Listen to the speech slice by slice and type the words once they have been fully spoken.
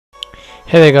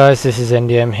Hey there guys, this is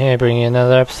NDM here bringing you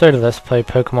another episode of Let's Play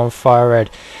Pokemon Fire Red.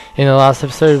 In the last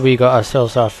episode we got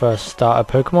ourselves our first starter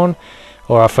Pokemon,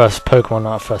 or our first Pokemon,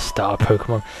 not our first starter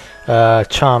Pokemon,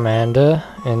 Charmander,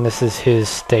 and this is his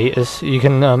status. You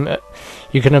can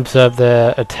observe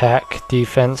their attack,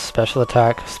 defense, special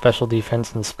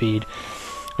defense and speed.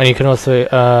 And you can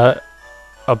also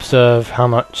observe how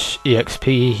much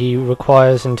EXP he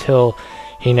requires until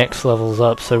he next levels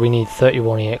up, so we need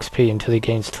 31 EXP until he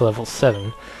gains to level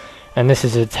 7. And this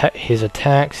is his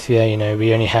attacks. Yeah, you know,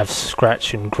 we only have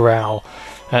Scratch and Growl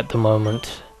at the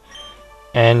moment.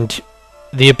 And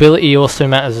the ability also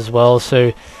matters as well,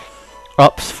 so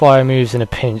ups fire moves in a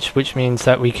pinch, which means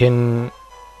that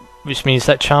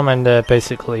Charmander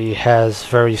basically has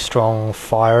very strong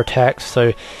fire attacks.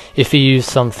 So if you use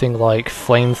something like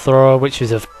Flamethrower, which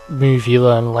is a move you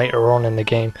learn later on in the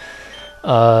game,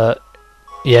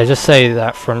 yeah, just say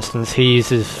that, for instance, he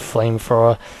uses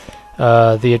Flamethrower.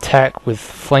 The attack with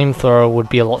Flamethrower would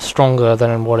be a lot stronger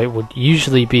than what it would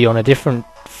usually be on a different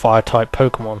fire-type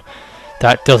Pokemon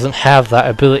that doesn't have that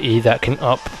ability that can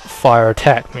up fire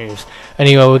attack moves.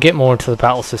 Anyway, we'll get more into the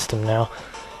battle system now.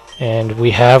 And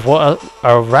we have, a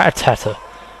Rattata,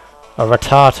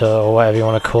 or whatever you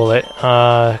want to call it.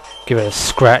 Give it a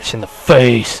scratch in the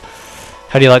face.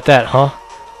 How do you like that, huh?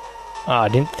 I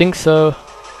didn't think so.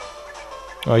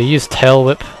 Oh, you use Tail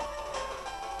Whip.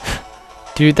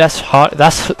 Dude, that's hard.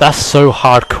 That's so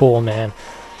hardcore, man.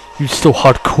 You're still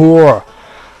hardcore.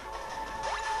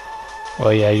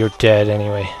 Well, yeah, you're dead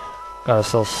anyway. Got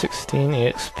ourselves 16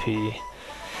 EXP.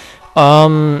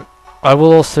 I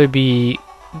will also be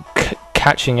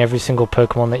catching every single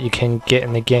Pokemon that you can get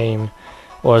in the game,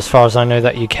 or as far as I know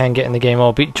that you can get in the game.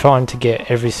 I'll be trying to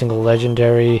get every single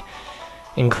legendary,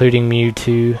 including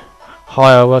Mewtwo.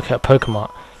 Hi, I work at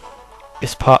Pokemon.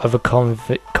 It's part of a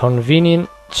convenient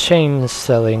chain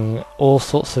selling all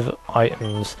sorts of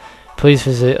items. Please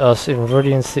visit us in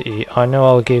Veridian City. I know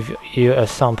I'll give you a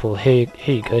sample. Here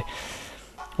you go.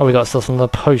 Oh, we got ourselves another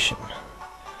potion.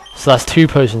 So that's 2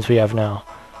 potions we have now.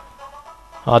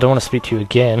 I don't want to speak to you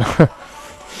again.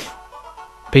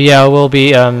 But yeah, I will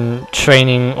be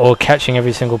training or catching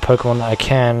every single Pokemon that I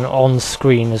can on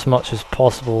screen as much as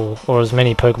possible, or as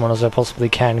many Pokemon as I possibly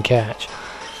can catch.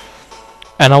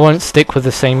 And I won't stick with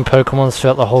the same Pokemon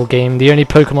throughout the whole game. The only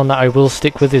Pokemon that I will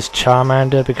stick with is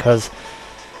Charmander, because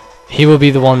he will be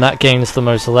the one that gains the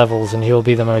most levels, and he will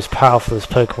be the most powerful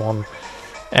Pokemon.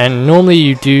 And normally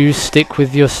you do stick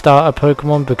with your starter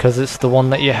Pokemon, because it's the one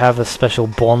that you have a special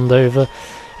bond over,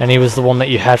 and he was the one that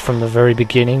you had from the very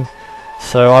beginning.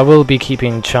 So I will be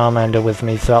keeping Charmander with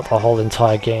me throughout the whole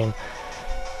entire game.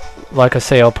 Like I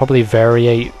say, I'll probably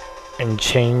variate and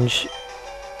change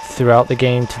throughout the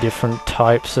game to different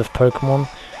types of Pokemon.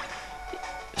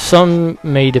 Some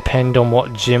may depend on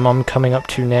what gym I'm coming up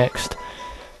to next.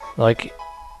 Like,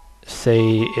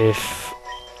 say if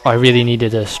I really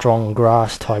needed a strong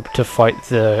grass type to fight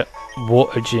the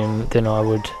water gym, then I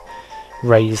would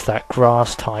raise that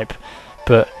grass type.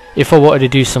 But if I wanted to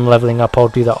do some leveling up, I'll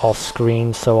do that off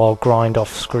screen, so I'll grind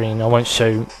off screen. I won't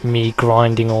show me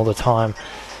grinding all the time.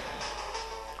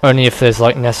 Only if there's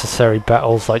like necessary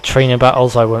battles, like trainer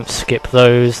battles, I won't skip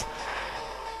those.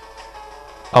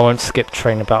 I won't skip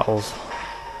trainer battles.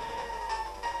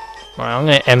 Right, I'm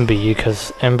gonna Ember you,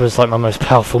 because Ember's like my most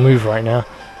powerful move right now.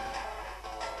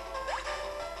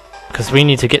 Because we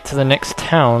need to get to the next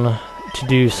town to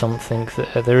do something.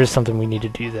 There is something we need to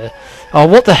do there. Oh,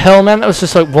 what the hell, man? That was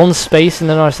just like one space and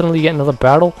then I suddenly get another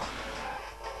battle.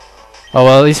 Oh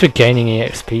well, at least we're gaining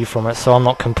EXP from it, so I'm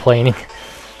not complaining.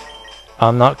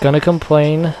 I'm not gonna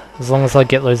complain, as long as I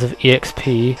get loads of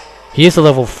EXP. He is a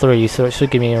level 3, so it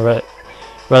should give me a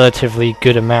relatively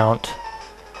good amount.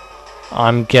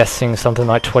 I'm guessing something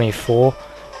like 24.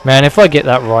 Man, if I get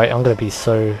that right, I'm gonna be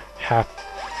so happy,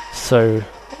 so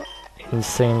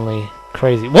insanely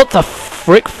crazy. What the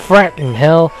frick frat in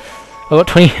hell? I got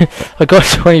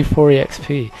 24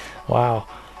 EXP. Wow.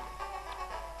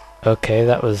 Okay,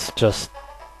 that was just,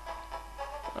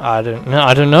 I don't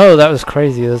know, that was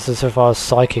crazy. This is if I was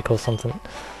psychic or something.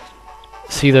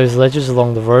 See those ledges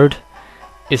along the road?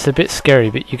 It's a bit scary,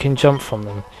 but you can jump from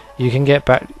them. You can get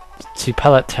back to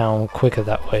Pallet Town quicker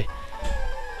that way.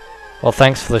 Well,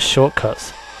 thanks for the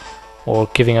shortcuts, or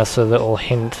giving us a little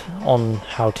hint on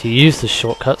how to use the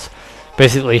shortcuts.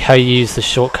 Basically, how you use the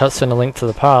shortcuts in A Link to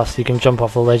the Past. You can jump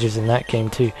off the ledges in that game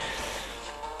too.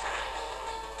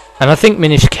 And I think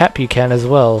Minish Cap you can as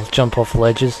well, jump off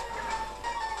ledges.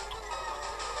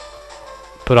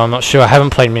 But I'm not sure. I haven't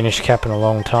played Minish Cap in a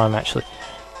long time, actually.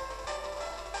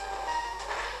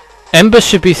 Ember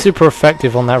should be super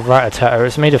effective on that Rattata.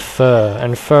 It's made of fur,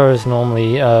 and fur is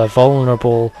normally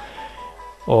vulnerable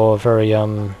or very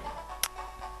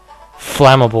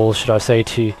flammable, should I say,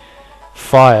 to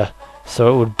fire,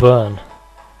 so it would burn.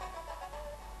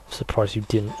 I'm surprised you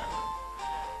didn't.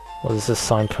 What does this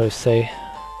signpost say?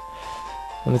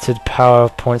 Limited power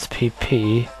points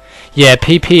PP. Yeah,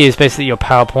 PP is basically your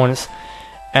power points,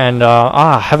 and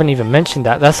I haven't even mentioned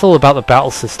that. That's all about the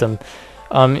battle system.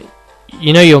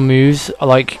 You know your moves are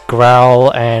like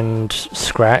Growl and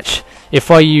Scratch. If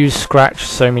I use Scratch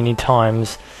so many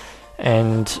times,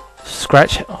 and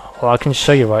Scratch, well, I can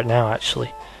show you right now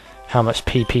actually how much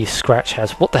PP Scratch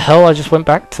has. What the hell? I just went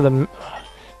back to the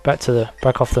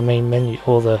back off the main menu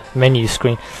or the menu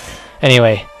screen.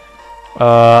 Anyway,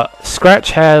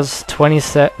 Scratch has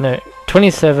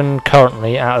 27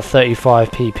 currently out of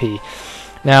 35 PP.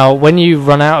 Now, when you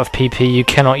run out of PP, you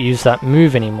cannot use that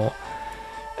move anymore.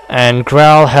 And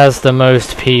Growl has the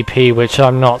most PP, which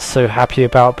I'm not so happy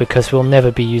about because we'll never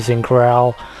be using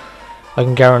Growl. I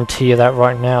can guarantee you that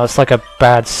right now. It's like a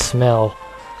bad smell.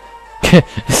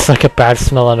 It's like a bad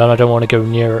smell and I don't want to go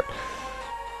near it.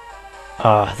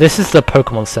 This is the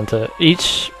Pokemon Center.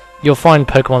 You'll find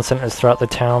Pokemon Centers throughout the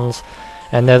towns,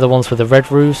 and they're the ones with the red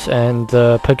roofs, and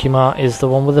the Pokemart is the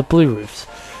one with the blue roofs.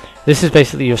 This is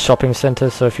basically your shopping center,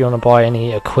 so if you want to buy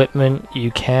any equipment,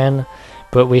 you can.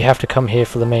 But we have to come here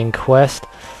for the main quest,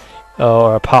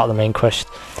 or a part of the main quest.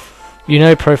 You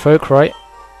know Prof Oak, right?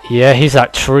 Yeah, he's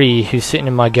that tree who's sitting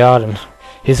in my garden.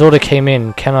 His order came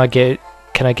in. Can I get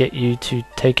you to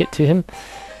take it to him?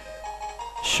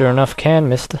 Sure enough, can,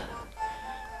 mister.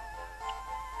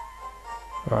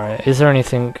 Right, is there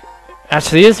anything...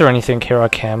 Actually, is there anything here I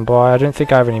can buy? I don't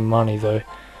think I have any money, though.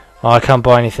 Oh, I can't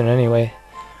buy anything anyway.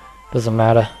 Doesn't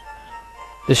matter.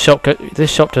 This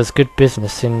shop does good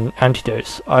business in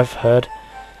antidotes, I've heard.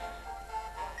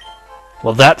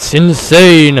 Well, that's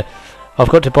insane! I've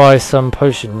got to buy some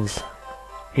potions.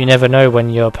 You never know when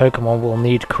your Pokemon will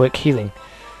need quick healing.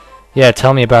 Yeah,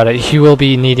 tell me about it. You will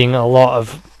be needing a lot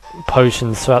of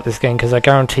potions throughout this game, because I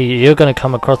guarantee you're going to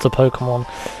come across a Pokemon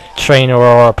trainer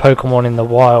or a Pokemon in the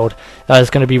wild that is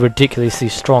going to be ridiculously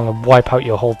strong and wipe out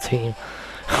your whole team.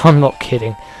 I'm not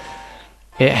kidding.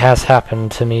 It has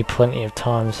happened to me plenty of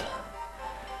times.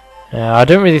 I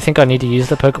don't really think I need to use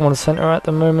the Pokemon Center at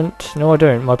the moment. No, I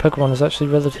don't. My Pokemon is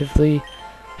actually relatively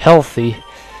healthy.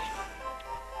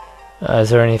 Is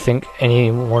there anything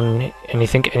anyone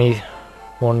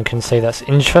can say that's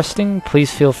interesting?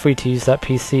 Please feel free to use that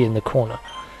PC in the corner.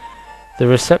 The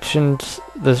receptionist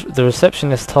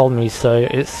told me so.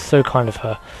 It's so kind of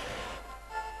her.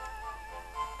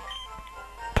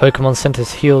 Pokemon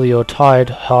Centers heal your tired,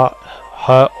 hurt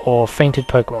or fainted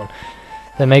Pokemon.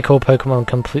 They make all Pokemon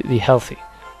completely healthy.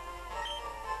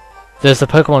 There's a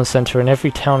Pokemon Center in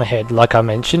every town ahead, like I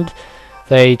mentioned.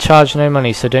 They charge no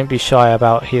money, so don't be shy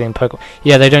about healing Pokemon.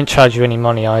 Yeah, they don't charge you any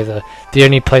money either. The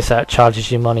only place that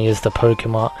charges you money is the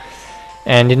Pokemart.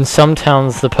 And in some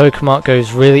towns, the Pokemart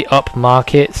goes really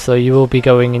upmarket, so you will be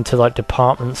going into like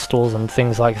department stores and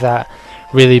things like that.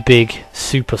 Really big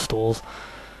superstores.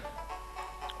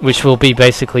 Which will be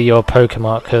basically your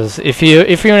Pokemart, because if you're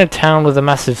in a town with a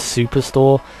massive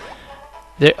superstore,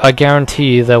 I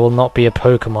guarantee you there will not be a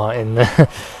Pokemart in there.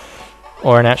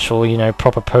 Or an actual,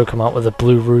 proper Pokemart with a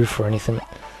blue roof or anything.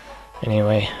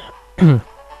 Anyway,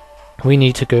 we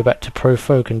need to go back to Prof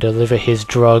Oak and deliver his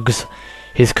drugs,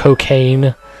 his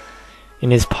cocaine,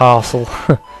 in his parcel.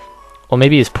 Or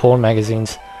maybe his porn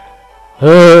magazines.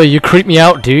 Oh, you creep me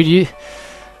out, dude.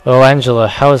 Oh, Angela,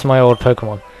 how is my old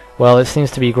Pokemon? Well, it seems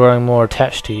to be growing more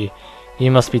attached to you. You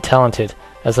must be talented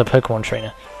as a Pokemon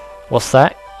trainer. What's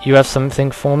that? You have something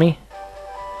for me?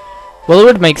 Well, it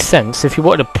would make sense if you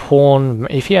wanted a porn.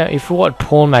 If you wanted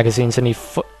porn magazines and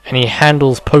he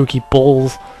handles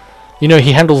Pokeballs,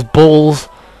 he handles balls,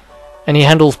 and he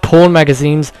handles porn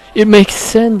magazines. It makes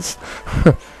sense.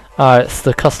 It's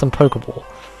the custom Pokeball.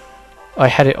 I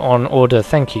had it on order.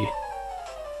 Thank you,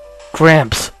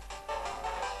 Gramps.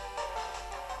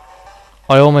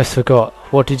 I almost forgot.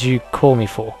 What did you call me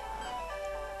for?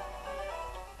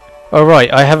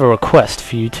 Alright, I have a request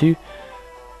for you two.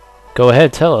 Go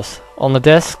ahead, tell us. On the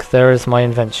desk, there is my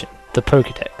invention, the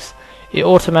Pokedex. It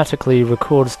automatically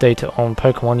records data on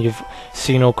Pokemon you've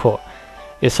seen or caught.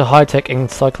 It's a high-tech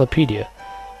encyclopedia.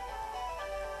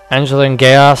 Angela and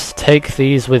Gaius, take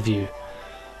these with you.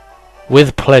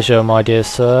 With pleasure, my dear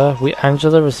sir.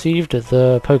 Angela received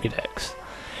the Pokedex.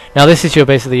 Now this is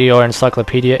basically your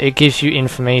encyclopedia. It gives you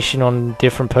information on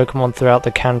different Pokemon throughout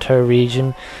the Kanto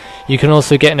region. You can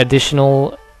also get an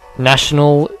additional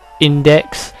national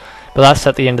index, but that's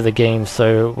at the end of the game,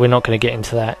 so we're not going to get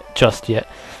into that just yet.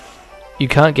 you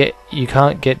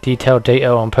can't get detailed data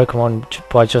on Pokemon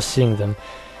by just seeing them.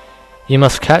 You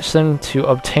must catch them to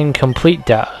obtain complete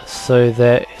data. So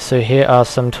here are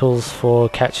some tools for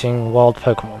catching wild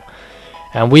Pokemon.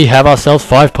 And we have ourselves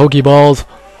 5 Pokeballs.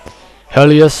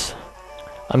 Hell yes.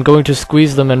 I'm going to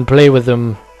squeeze them and play with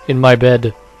them in my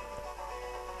bed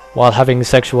while having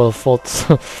sexual thoughts.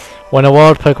 When a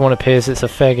wild Pokemon appears, it's a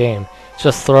fair game.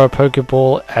 Just throw a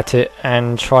Pokeball at it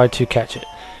and try to catch it.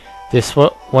 This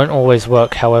won't always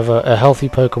work, however. A healthy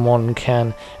Pokemon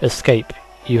can escape.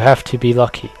 You have to be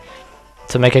lucky.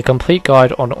 To make a complete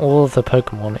guide on all of the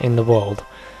Pokemon in the world.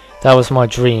 That was my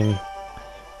dream.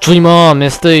 Dream on,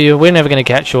 mister! We're never going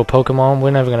to catch your Pokemon.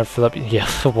 We're never going to fill up... Yeah,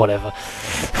 whatever.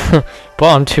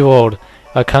 But I'm too old.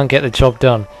 I can't get the job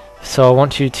done. So I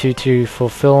want you to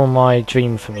fulfill my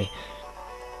dream for me.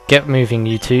 Get moving,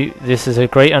 you two. This is a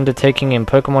great undertaking in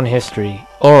Pokemon history.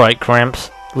 Alright,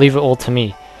 Gramps. Leave it all to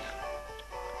me.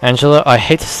 Angela, I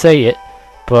hate to say it,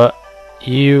 but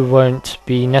you won't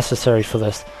be necessary for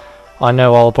this. I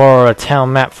know. I'll borrow a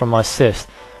town map from my sis.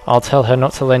 I'll tell her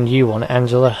not to lend you one,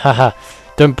 Angela. Haha.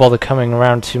 Don't bother coming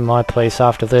around to my place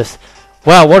after this.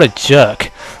 Wow, what a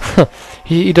jerk.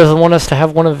 He doesn't want us to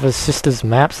have one of his sister's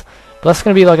maps. But that's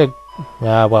going to be like a...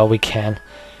 well, we can.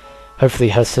 Hopefully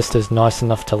her sister's nice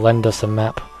enough to lend us a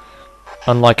map.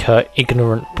 Unlike her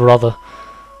ignorant brother.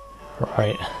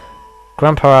 Right.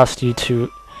 Grandpa asked you to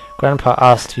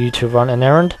run an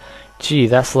errand? Gee,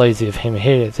 that's lazy of him.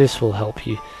 Here, this will help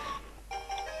you.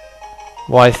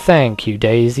 Why, thank you,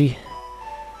 Daisy.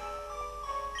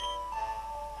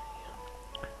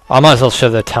 I might as well show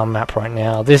the town map right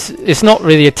now. It's not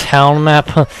really a town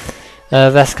map.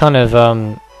 That's kind of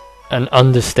an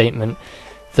understatement.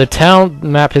 The town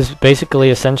map is basically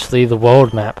essentially the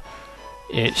world map.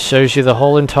 It shows you the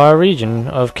whole entire region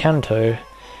of Kanto.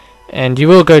 And you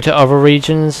will go to other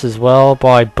regions as well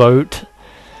by boat.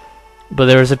 But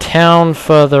there is a town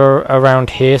further around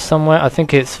here somewhere. I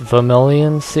think it's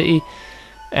Veridian City.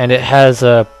 And it has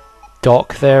a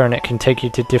dock there, and it can take you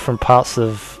to different parts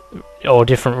of, or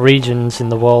different regions in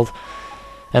the world.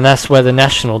 And that's where the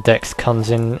national dex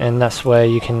comes in, and that's where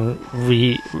you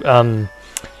can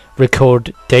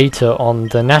record data on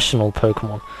the national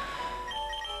Pokemon.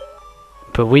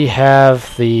 But we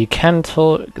have the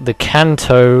Kanto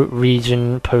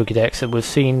region Pokedex, and we've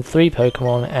seen 3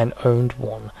 Pokemon and owned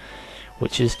 1,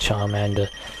 which is Charmander.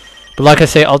 But like I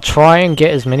say, I'll try and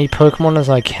get as many Pokemon as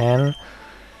I can.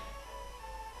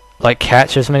 Like,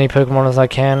 catch as many Pokemon as I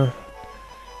can.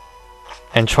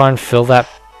 And try and fill that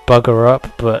bugger up,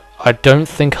 but I don't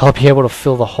think I'll be able to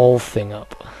fill the whole thing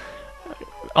up.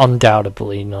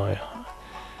 Undoubtedly, no.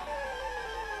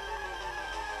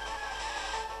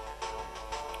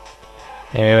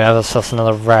 Anyway, we have ourselves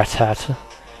another Rattata.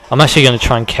 I'm actually going to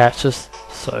try and catch this,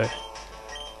 so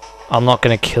I'm not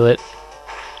going to kill it.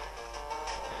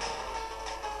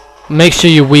 Make sure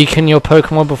you weaken your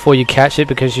Pokemon before you catch it,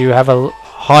 because you have a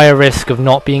higher risk of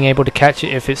not being able to catch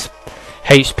it if its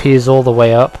HP is all the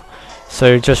way up.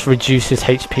 So just reduce his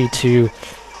HP to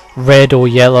red or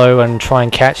yellow and try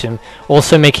and catch him.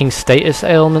 Also making status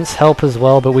ailments help as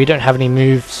well, but we don't have any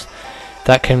moves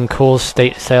that can cause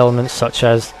status ailments, such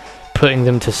as putting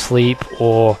them to sleep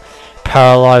or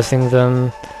paralyzing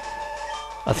them.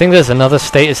 I think there's another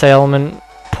status ailment.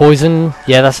 Poison,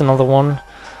 yeah, that's another one.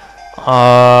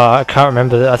 I can't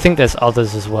remember. I think there's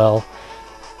others as well.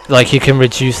 Like, you can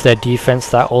reduce their defense,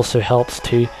 that also helps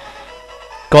too.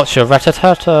 Gotcha,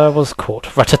 Rattata was caught.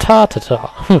 Rattata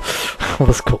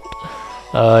was caught.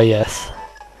 Yes.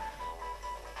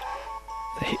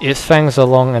 Its fangs are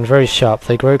long and very sharp.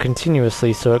 They grow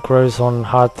continuously, so it grows on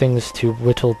hard things to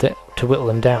whittle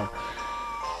them down.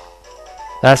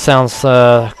 That sounds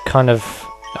kind of...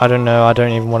 I don't know, I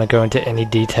don't even want to go into any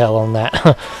detail on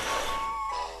that.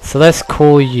 So let's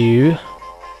call you...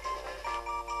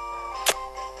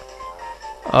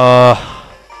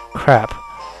 crap.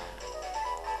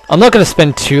 I'm not going to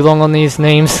spend too long on these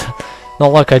names.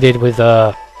 Not like I did with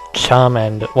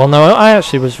Charmander. Well, no, I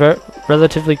actually was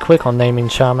relatively quick on naming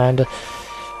Charmander.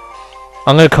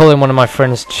 I'm going to call him one of my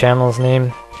friend's channel's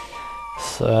name.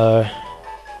 So...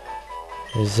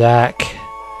 Zach.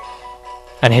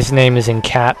 And his name is in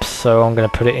caps, so I'm going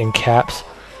to put it in caps.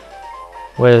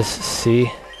 Where's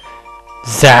C?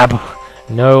 Zab.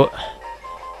 No.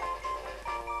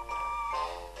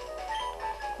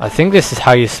 I think this is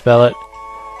how you spell it.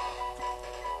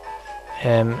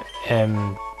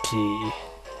 M-M-D.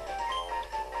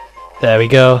 There we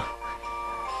go.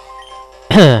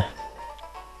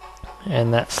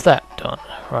 And that's that done.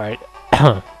 Right.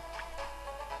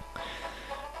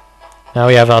 Now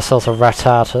we have ourselves a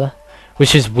Rattata.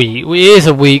 which is weak. It is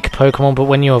a weak Pokemon, but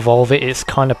when you evolve it, it's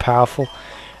kind of powerful.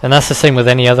 And that's the same with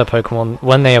any other Pokemon.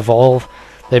 When they evolve,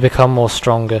 they become more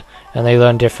stronger, and they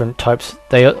learn different types.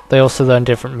 They also learn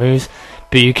different moves,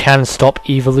 but you can stop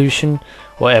evolution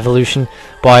or evolution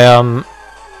by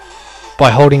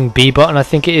holding B button, I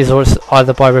think it is, or it's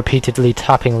either by repeatedly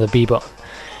tapping the B button.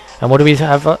 And what do we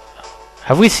have?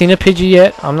 Have we seen a Pidgey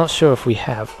yet? I'm not sure if we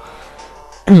have.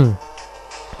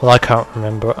 Well, I can't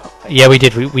remember. Yeah, we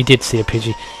did. We did see a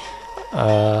Pidgey.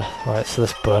 Right, so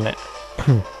let's burn it.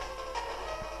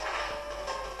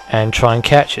 And try and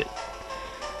catch it.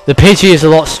 The Pidgey is a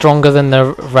lot stronger than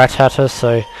the Rattata,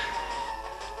 so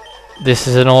this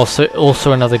is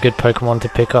also another good Pokemon to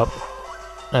pick up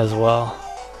as well.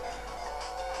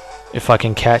 If I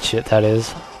can catch it, that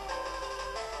is.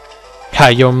 Ha,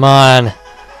 you're mine.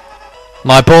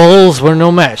 My balls were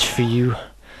no match for you.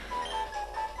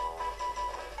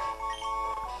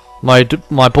 My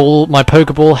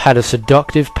Pokeball had a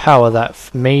seductive power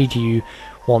that made you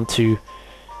want to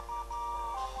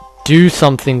do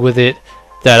something with it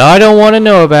that I don't want to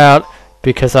know about,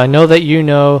 because I know that you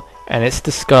know, and it's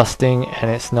disgusting, and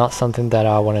it's not something that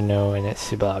I want to know, and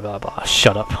it's blah blah blah.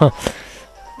 Shut up.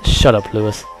 Shut up,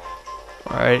 Lewis.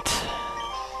 Alright.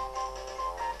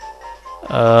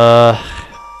 I'm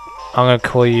gonna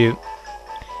call you...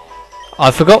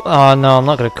 I forgot... Oh no, I'm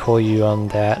not gonna call you on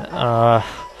that.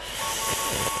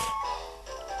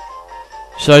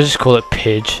 Should I just call it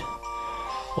Pidge?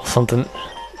 Or something?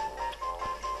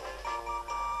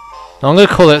 No, I'm gonna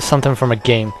call it something from a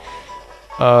game.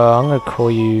 I'm gonna call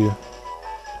you...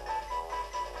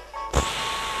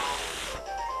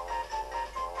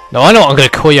 No, I know what I'm gonna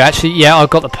call you actually. Yeah, I've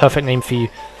got the perfect name for you.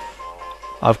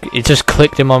 It just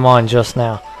clicked in my mind just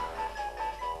now.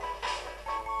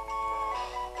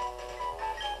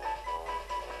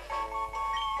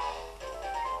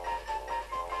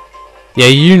 Yeah,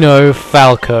 you know,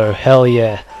 Falco. Hell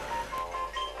yeah.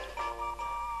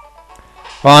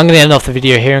 Well, I'm going to end off the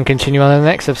video here and continue on in the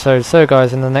next episode. So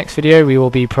guys, in the next video we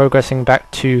will be progressing back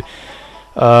to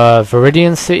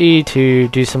Veridian City to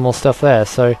do some more stuff there.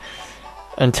 So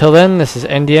until then, this is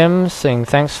NDM saying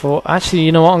thanks for... Actually,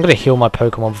 you know what? I'm going to heal my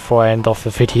Pokemon before I end off the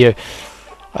video.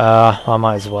 I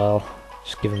might as well.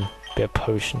 Just give him a bit of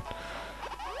potion.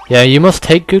 Yeah, you must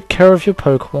take good care of your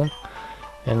Pokemon.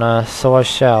 And so I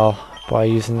shall, by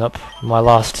using up my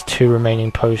last 2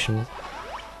 remaining potions.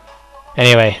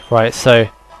 Anyway, right, so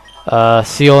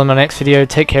see you all in my next video.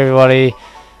 Take care, everybody.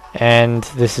 And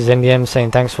this is NDM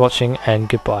saying thanks for watching and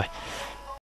goodbye.